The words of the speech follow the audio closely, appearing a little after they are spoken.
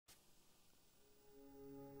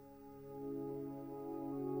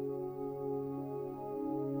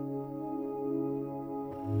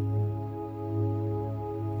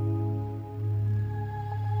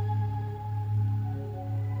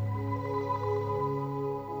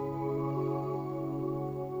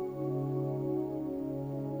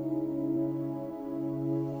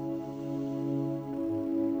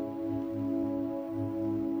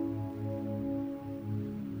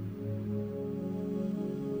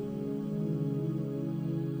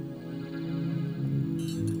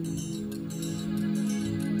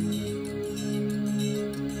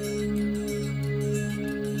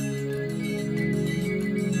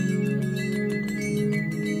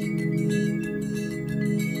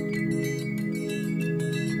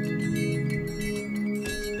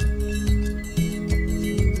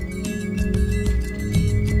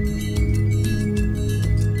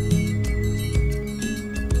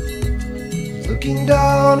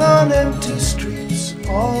Alone on empty streets,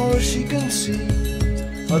 all she can see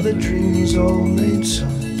are the dreams all made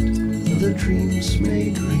solid, are the dreams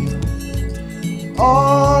made real.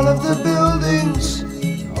 All of the buildings,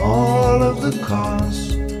 all of the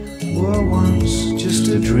cars were once just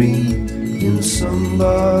a dream in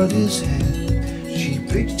somebody's head. She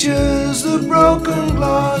pictures the broken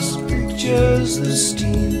glass, pictures the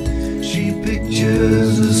steam. She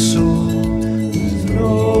pictures a soul with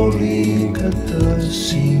no leak at the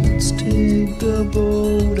seams. Take the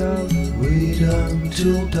boat out, wait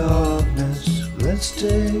until darkness. Let's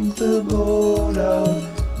take the boat out,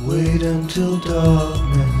 wait until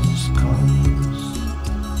darkness comes.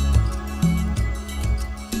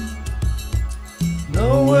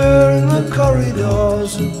 Nowhere in the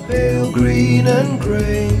corridors of pale green and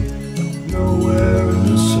grey, nowhere in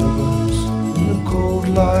the suburbs in the cold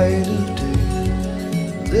light of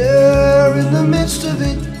day. There in the midst of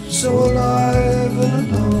it, so alive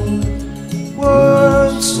and alone,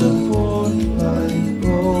 words support like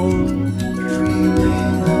bone,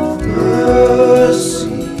 dreaming of Mercy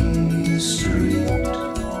Street,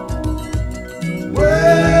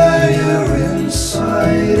 where you're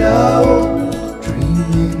inside out,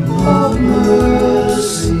 dreaming of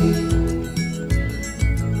mercy,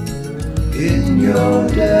 in your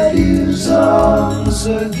daddy's arms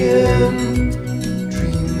again,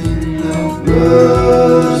 dreaming of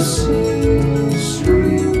Mercy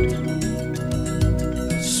Street.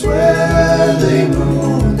 Swear they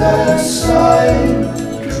moved that side,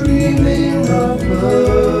 dreaming of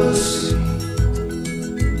mercy,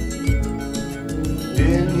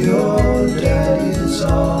 in your daddy's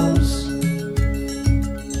arms.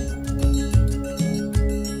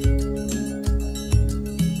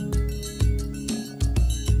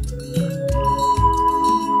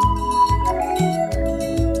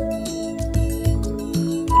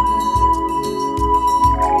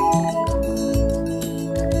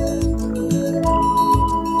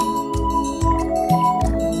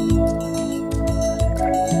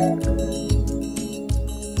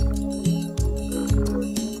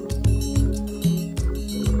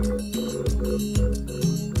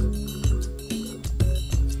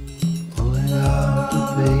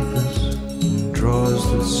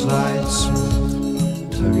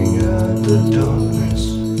 Tugging at the darkness,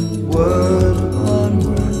 word on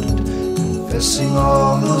word, confessing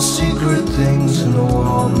all those secret things in a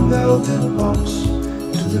warm velvet box.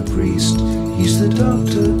 To the priest, he's the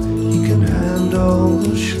doctor, he can handle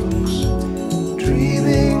the shocks.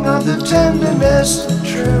 Dreaming of the tenderness that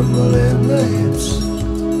tremble in the hips,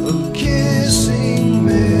 of kissing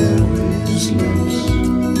Mary's lips,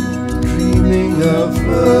 dreaming of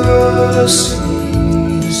Mercy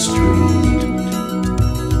Street,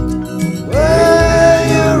 where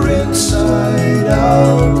you're inside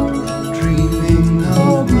out, dreaming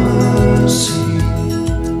of mercy,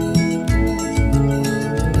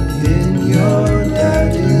 in your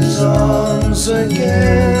daddy's arms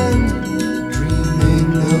again,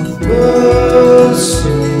 dreaming of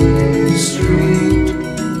Mercy Street.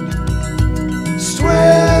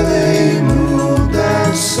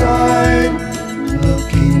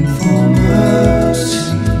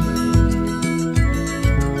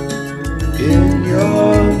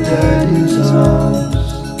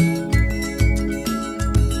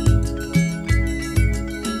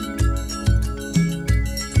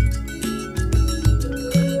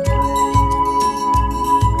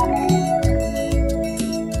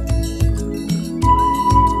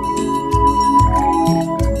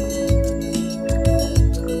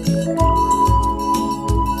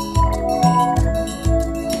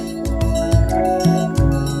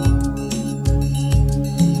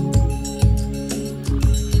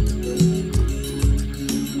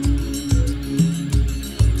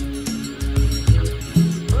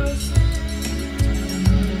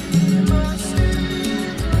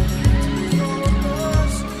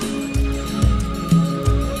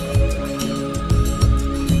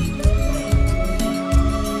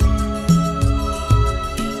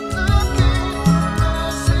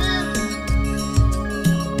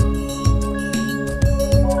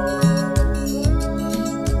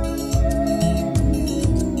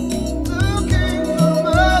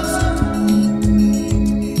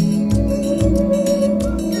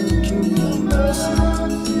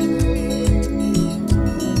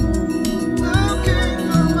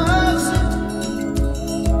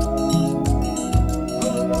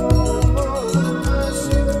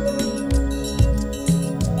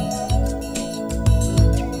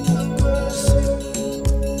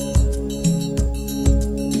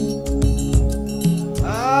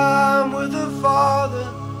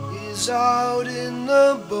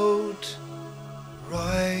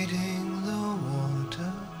 riding the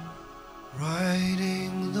water,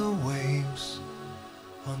 riding the waves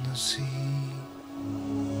on the sea.